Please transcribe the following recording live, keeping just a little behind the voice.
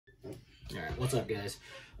Alright, what's up guys?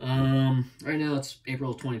 Right now it's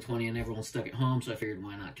April 2020 and everyone's stuck at home, so I figured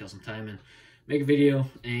why not kill some time and make a video.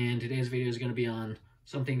 And today's video is going to be on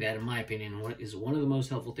something that, in my opinion, is one of the most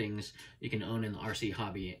helpful things you can own in the RC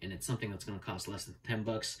hobby, and it's something that's going to cost less than 10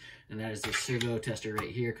 bucks, and that is this Servo Tester right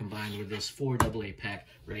here combined with this 4 AA pack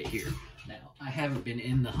right here. Now, I haven't been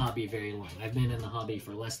in the hobby very long. I've been in the hobby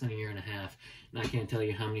for less than a year and a half, and I can't tell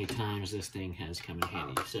you how many times this thing has come in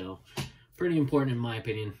handy. So, pretty important in my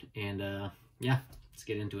opinion, and yeah, let's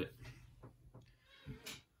get into it.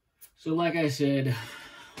 So like I said,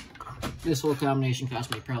 this whole combination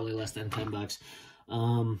cost me probably less than 10 bucks.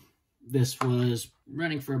 This was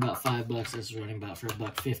running for about 5 bucks. This is running about for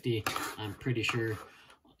 $1.50, I'm pretty sure.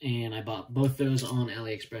 And I bought both those on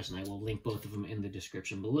AliExpress, and I will link both of them in the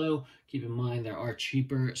description below. Keep in mind, there are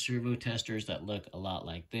cheaper servo testers that look a lot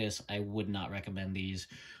like this. I would not recommend these.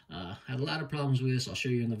 Had a lot of problems with this. I'll show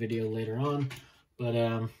you in the video later on. But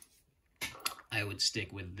I would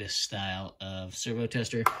stick with this style of servo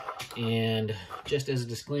tester. And just as a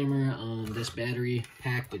disclaimer, this battery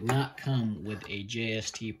pack did not come with a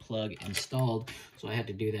JST plug installed, so I had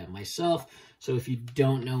to do that myself. So if you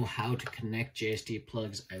don't know how to connect JST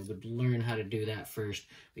plugs, I would learn how to do that first,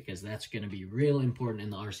 because that's going to be real important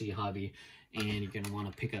in the RC hobby. And you're going to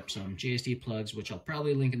want to pick up some JST plugs, which I'll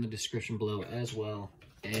probably link in the description below as well.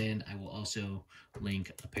 And I will also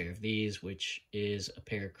link a pair of these, which is a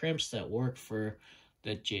pair of crimps that work for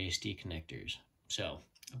the JST connectors. So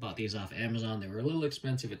I bought these off Amazon. They were a little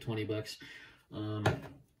expensive at 20 bucks. But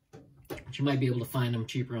you might be able to find them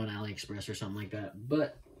cheaper on AliExpress or something like that.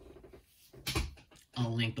 But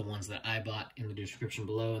I'll link the ones that I bought in the description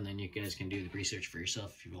below, and then you guys can do the research for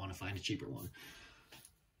yourself if you want to find a cheaper one.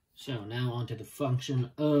 So now onto the function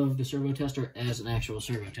of the servo tester as an actual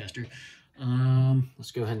servo tester.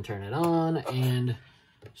 Let's go ahead and turn it on. And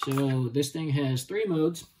so this thing has 3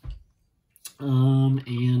 modes.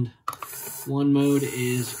 And one mode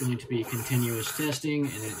is going to be continuous testing,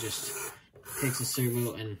 and it just takes a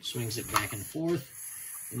servo and swings it back and forth.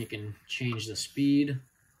 And you can change the speed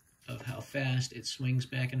of how fast it swings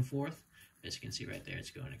back and forth. As you can see right there,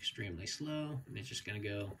 it's going extremely slow, and it's just going to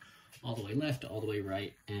go all the way left, all the way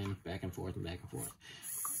right, and back and forth and back and forth.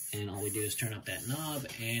 And all we do is turn up that knob,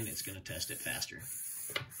 and it's going to test it faster.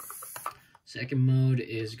 Second mode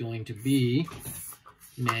is going to be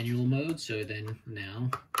manual mode, so then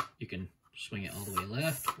now you can swing it all the way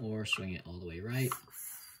left or swing it all the way right.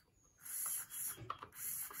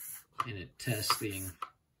 And it tests the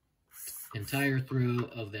entire throw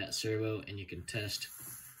of that servo, and you can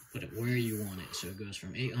put it where you want it. So it goes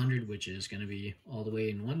from 800, which is going to be all the way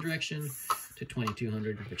in one direction, to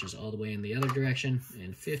 2200, which is all the way in the other direction,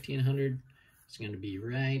 and 1500 is going to be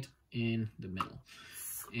right in the middle.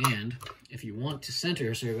 And if you want to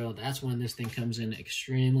center a servo, that's when this thing comes in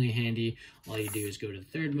extremely handy. All you do is go to the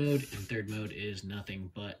third mode, and third mode is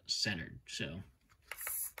nothing but centered. So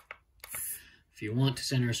if you want to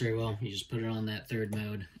center a servo, you just put it on that third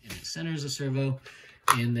mode, and it centers the servo.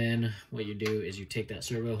 And then what you do is you take that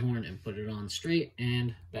servo horn and put it on straight,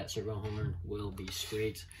 and that servo horn will be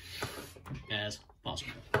straight as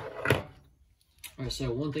possible. Alright,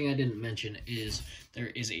 so one thing I didn't mention is there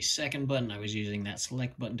is a second button. I was using that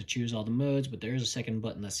select button to choose all the modes, but there is a second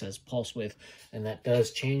button that says pulse width, and that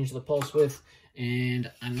does change the pulse width.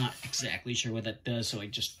 And I'm not exactly sure what that does, so I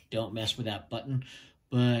just don't mess with that button.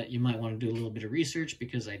 But you might want to do a little bit of research,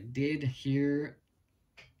 because I did hear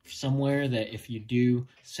somewhere that if you do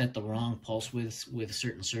set the wrong pulse width with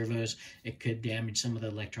certain servos, it could damage some of the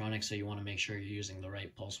electronics, so you want to make sure you're using the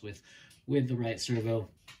right pulse width with the right servo.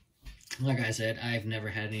 Like I said, I've never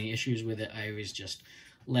had any issues with it. I always just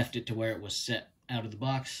left it to where it was set out of the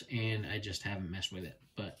box, and I just haven't messed with it.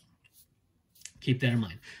 But keep that in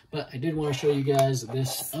mind. But I did want to show you guys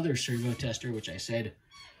this other servo tester, which I said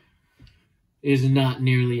is not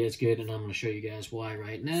nearly as good, and I'm going to show you guys why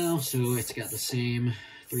right now. So it's got the same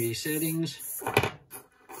 3 settings,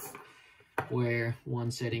 where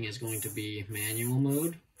one setting is going to be manual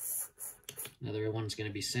mode, another one's going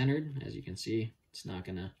to be centered. As you can see, it's not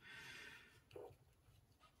going to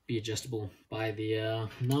be adjustable by the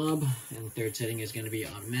knob, and the third setting is going to be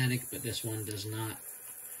automatic, but this one does not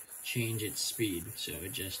change its speed, so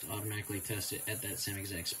it just automatically tests it at that same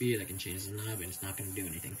exact speed. I can change the knob, and it's not going to do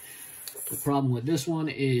anything. The problem with this one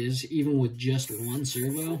is, even with just one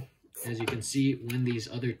servo, as you can see, when these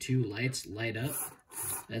other 2 lights light up,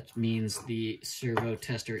 that means the servo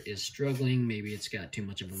tester is struggling. Maybe it's got too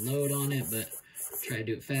much of a load on it, but try to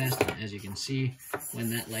do it fast. And as you can see, when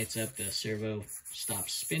that lights up, the servo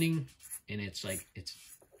stops spinning, and it's like it's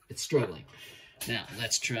struggling. Now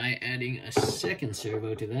let's try adding a second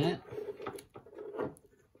servo to that.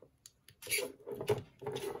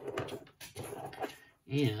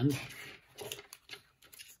 And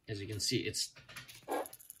as you can see, it's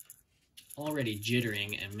already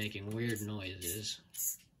jittering and making weird noises.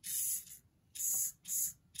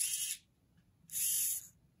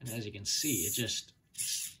 And as you can see, it just,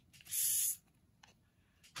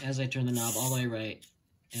 as I turn the knob all the way right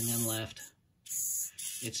and then left,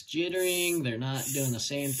 it's jittering. They're not doing the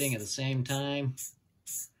same thing at the same time.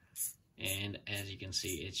 And as you can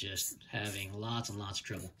see, it's just having lots and lots of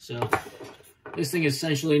trouble. So this thing is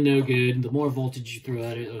essentially no good. The more voltage you throw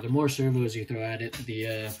at it, or the more servos you throw at it,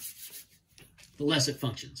 the less it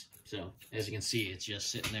functions. So as you can see, it's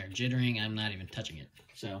just sitting there jittering. I'm not even touching it.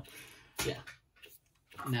 So yeah.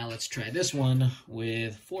 Now let's try this one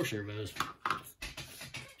with 4 servos.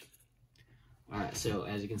 All right, so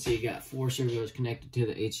as you can see, you got 4 servos connected to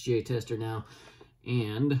the HJ tester now,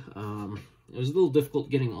 and it was a little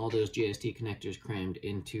difficult getting all those JST connectors crammed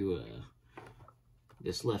into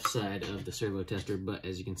this left side of the servo tester, but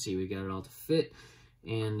as you can see, we got it all to fit,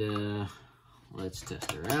 and let's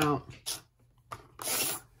test her out.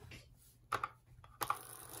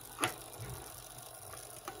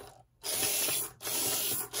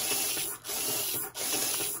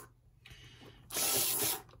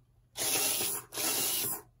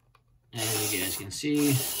 As you guys can see,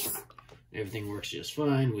 everything works just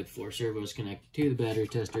fine with 4 servos connected to the battery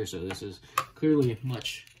tester, so this is clearly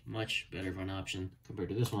much better of an option compared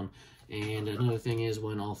to this one. And another thing is,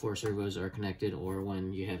 when all 4 servos are connected, or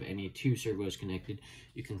when you have any 2 servos connected,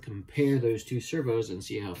 you can compare those 2 servos and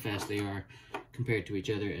see how fast they are compared to each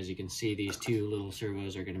other. As you can see, these 2 little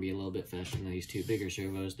servos are going to be a little bit faster than these 2 bigger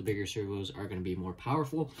servos. The bigger servos are going to be more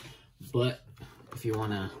powerful, but if you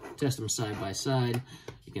want to test them side by side,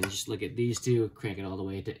 you can just look at these 2, crank it all the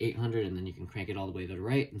way to 800, and then you can crank it all the way to the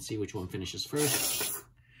right and see which one finishes first.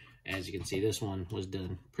 As you can see, this one was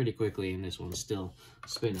done pretty quickly, and this one's still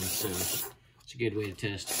spinning, so it's a good way to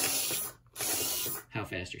test how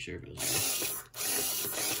fast your servos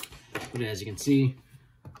are. But as you can see,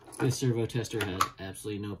 this servo tester has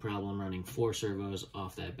absolutely no problem running 4 servos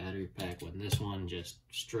off that battery pack, when this one just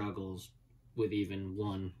struggles with even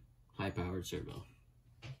 1 high-powered servo.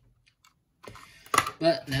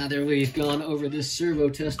 But now that we've gone over this servo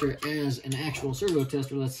tester as an actual servo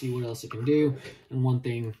tester, let's see what else it can do. And one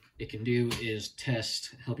thing it can do is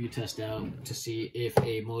help you test out to see if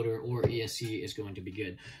a motor or ESC is going to be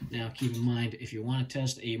good. Now keep in mind, if you want to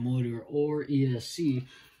test a motor or ESC,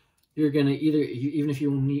 you're going to even if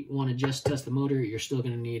you want to just test the motor, you're still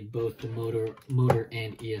going to need both the motor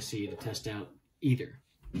and ESC to test out either.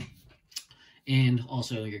 And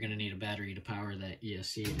also, you're going to need a battery to power that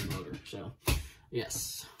ESC and motor. So,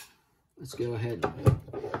 yes. Let's go ahead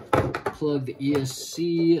and plug the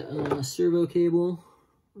ESC servo cable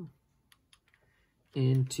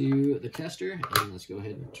into the tester. And let's go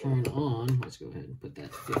ahead and turn on. Let's go ahead and put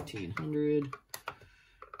that to 1500.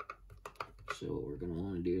 So what we're going to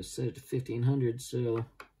want to do is set it to 1500 so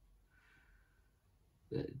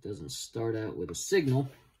that it doesn't start out with a signal.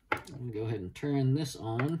 I'm going to go ahead and turn this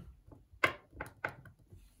on.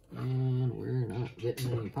 And we're not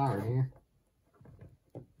getting any power here.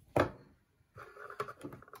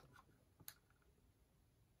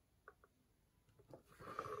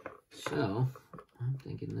 So, I'm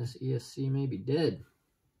thinking this ESC may be dead.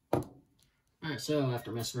 Alright, so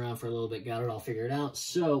after messing around for a little bit, got it all figured out.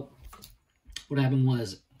 So, what happened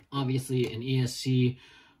was, obviously an ESC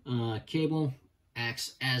cable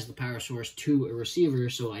acts as the power source to a receiver,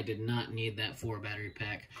 so I did not need that 4 battery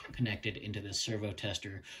pack connected into this servo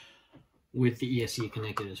tester with the ESC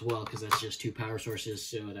connected as well, because that's just 2 power sources,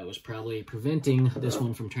 so that was probably preventing this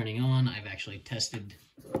one from turning on. I've actually tested,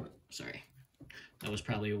 that was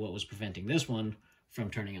probably what was preventing this one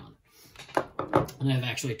from turning on. And I've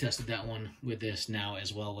actually tested that one with this now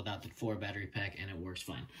as well without the 4 battery pack, and it works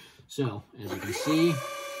fine. So, as you can see,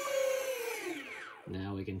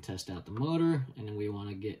 now we can test out the motor, and then we want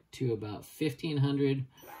to get to about 1500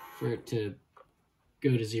 for it to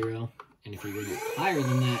go to 0. And if you go higher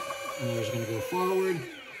than that, the motor's going to go forward.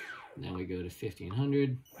 Now we go to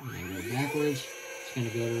 1500, and then go backwards. It's going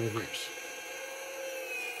to go to reverse.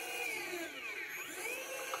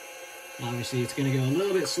 Obviously, it's going to go a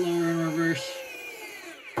little bit slower in reverse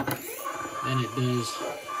than it does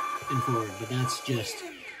in forward, but that's just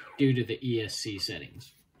due to the ESC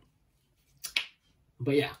settings.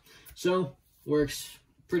 But yeah, so works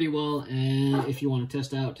pretty well. And if you want to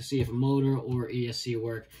test out to see if a motor or ESC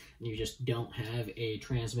work, and you just don't have a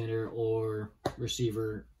transmitter or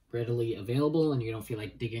receiver readily available, and you don't feel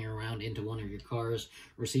like digging around into one of your car's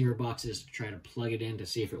receiver boxes to try to plug it in to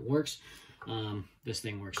see if it works, this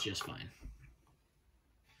thing works just fine.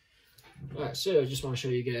 Alright, so I just want to show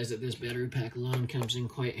you guys that this battery pack alone comes in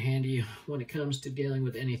quite handy when it comes to dealing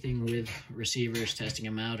with anything with receivers, testing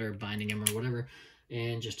them out or binding them or whatever.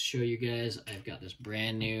 And just to show you guys, I've got this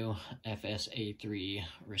brand new FS-A3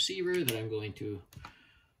 receiver that I'm going to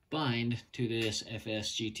bind to this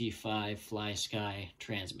FS-GT5 Fly Sky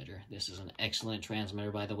transmitter. This is an excellent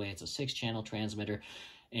transmitter, by the way. It's a 6-channel transmitter,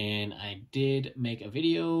 and I did make a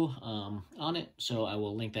video on it, so I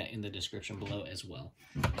will link that in the description below as well.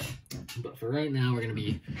 But for right now, we're going to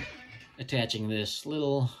be attaching this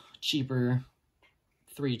little cheaper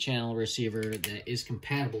 3-channel receiver that is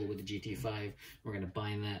compatible with the GT5. We're going to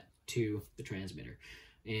bind that to the transmitter.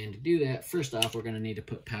 And to do that, first off, we're going to need to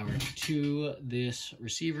put power to this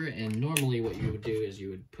receiver. And normally what you would do is you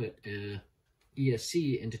would put a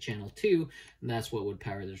ESC into channel 2, and that's what would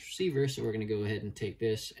power this receiver. So we're going to go ahead and take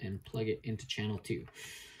this and plug it into channel 2.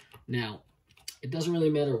 Now, it doesn't really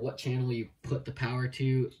matter what channel you put the power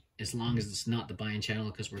to, as long as it's not the bind channel,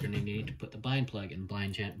 because we're going to need to put the bind plug in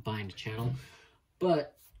bind channel.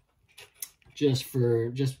 But just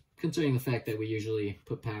considering the fact that we usually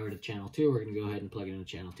put power to channel 2, we're going to go ahead and plug it into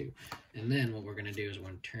channel 2. And then what we're going to do is we're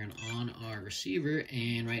going to turn on our receiver,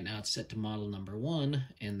 and right now it's set to model number 1,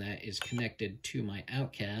 and that is connected to my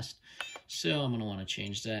Outcast. So I'm going to want to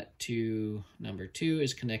change that to number 2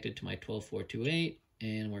 is connected to my 12428,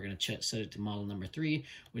 and we're going to set it to model number 3,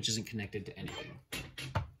 which isn't connected to anything.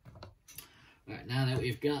 All right, now that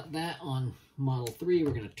we've got that on model 3,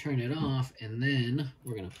 we're going to turn it off, and then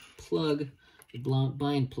we're going to plug the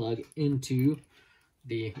bind plug into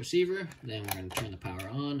the receiver. Then we're going to turn the power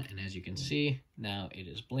on, and as you can see, now it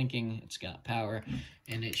is blinking, it's got power,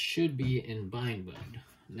 and it should be in bind mode.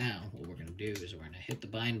 Now, what we're going to do is we're going to hit the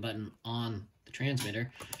bind button on the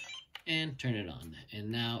transmitter and turn it on, and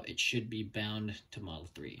now it should be bound to model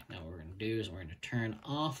 3. Now what we're going to do is we're going to turn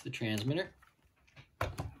off the transmitter. I'm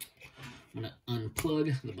going to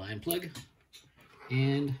unplug the bind plug,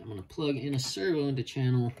 and I'm going to plug in a servo into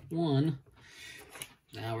channel 1.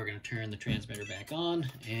 Now we're going to turn the transmitter back on,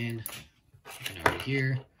 and you can already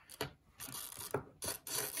hear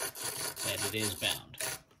that it is bound.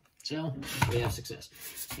 So we have success.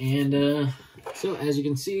 And so as you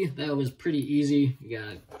can see, that was pretty easy. You got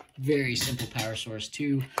a very simple power source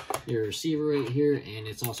to your receiver right here, and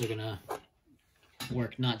it's also going to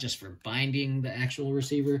work not just for binding the actual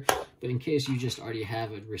receiver, but in case you just already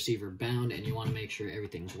have a receiver bound and you want to make sure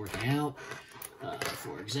everything's working out.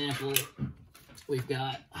 For example, we've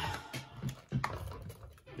got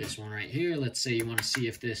this one right here. Let's say you want to see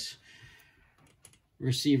if this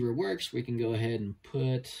receiver works. We can go ahead and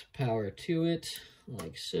put power to it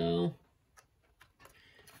like so,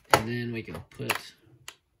 and then we can put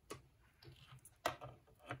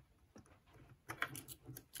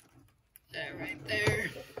that right there.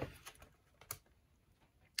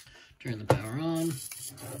 Turn the power on,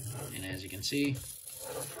 and as you can see,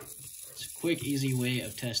 it's a quick, easy way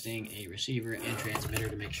of testing a receiver and transmitter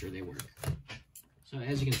to make sure they work. So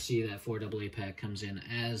as you can see, that 4AA pack comes in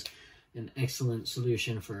as an excellent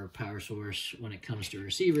solution for a power source when it comes to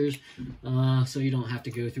receivers. So you don't have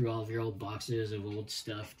to go through all of your old boxes of old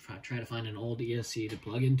stuff, try to find an old ESC to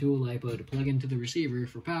plug into a LiPo to plug into the receiver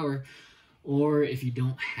for power. Or if you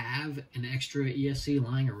don't have an extra ESC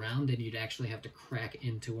lying around, then you'd actually have to crack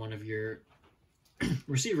into one of your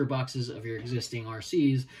receiver boxes of your existing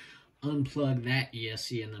RCs, unplug that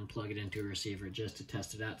ESC, and then plug it into a receiver just to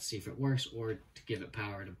test it out to see if it works, or to give it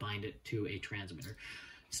power to bind it to a transmitter.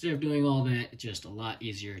 Instead of doing all that, it's just a lot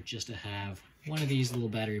easier just to have one of these little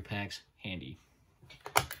battery packs handy.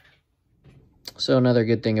 So another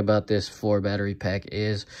good thing about this 4 battery pack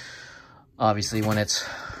is obviously when it's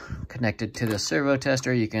connected to the servo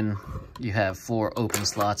tester, you have 4 open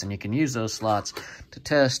slots, and you can use those slots to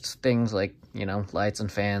test things like, you know, lights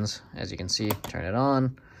and fans. As you can see, turn it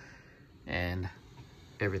on and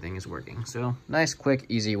everything is working. So nice, quick,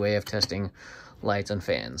 easy way of testing lights and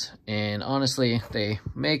fans. And honestly, they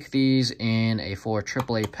make these in a 4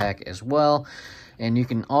 AAA pack as well, and you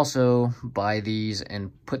can also buy these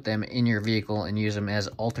and put them in your vehicle and use them as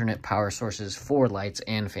alternate power sources for lights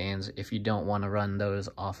and fans if you don't want to run those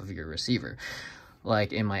off of your receiver.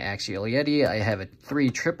 Like in my Axial Yeti, I have a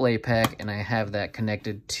 3 AAA pack, and I have that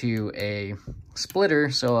connected to a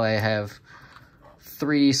splitter, so I have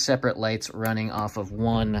 3 separate lights running off of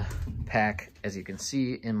 1 pack, as you can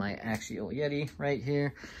see in my Axial Yeti right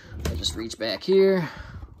here. I just reach back here.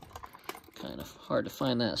 Kind of hard to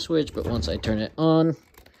find that switch, but once I turn it on,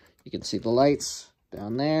 you can see the lights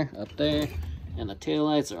down there, up there, and the tail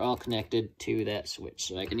lights are all connected to that switch.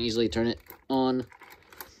 So I can easily turn it on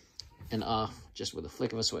and off just with a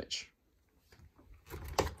flick of a switch.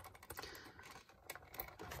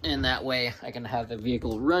 And that way I can have the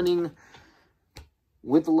vehicle running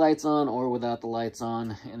with the lights on or without the lights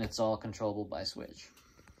on, and it's all controllable by switch.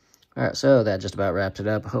 All right, so that just about wraps it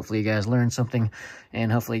up. Hopefully you guys learned something, and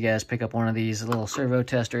hopefully you guys pick up one of these little servo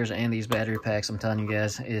testers and these battery packs. I'm telling you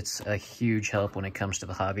guys, it's a huge help when it comes to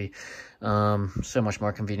the hobby. So much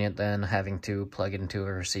more convenient than having to plug it into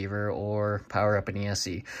a receiver or power up an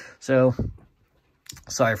ESC. So,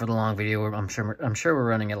 sorry for the long video. I'm sure we're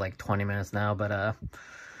running at like 20 minutes now, but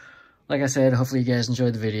like I said, hopefully you guys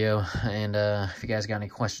enjoyed the video, and if you guys got any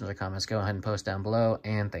questions or comments, go ahead and post down below,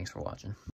 and thanks for watching.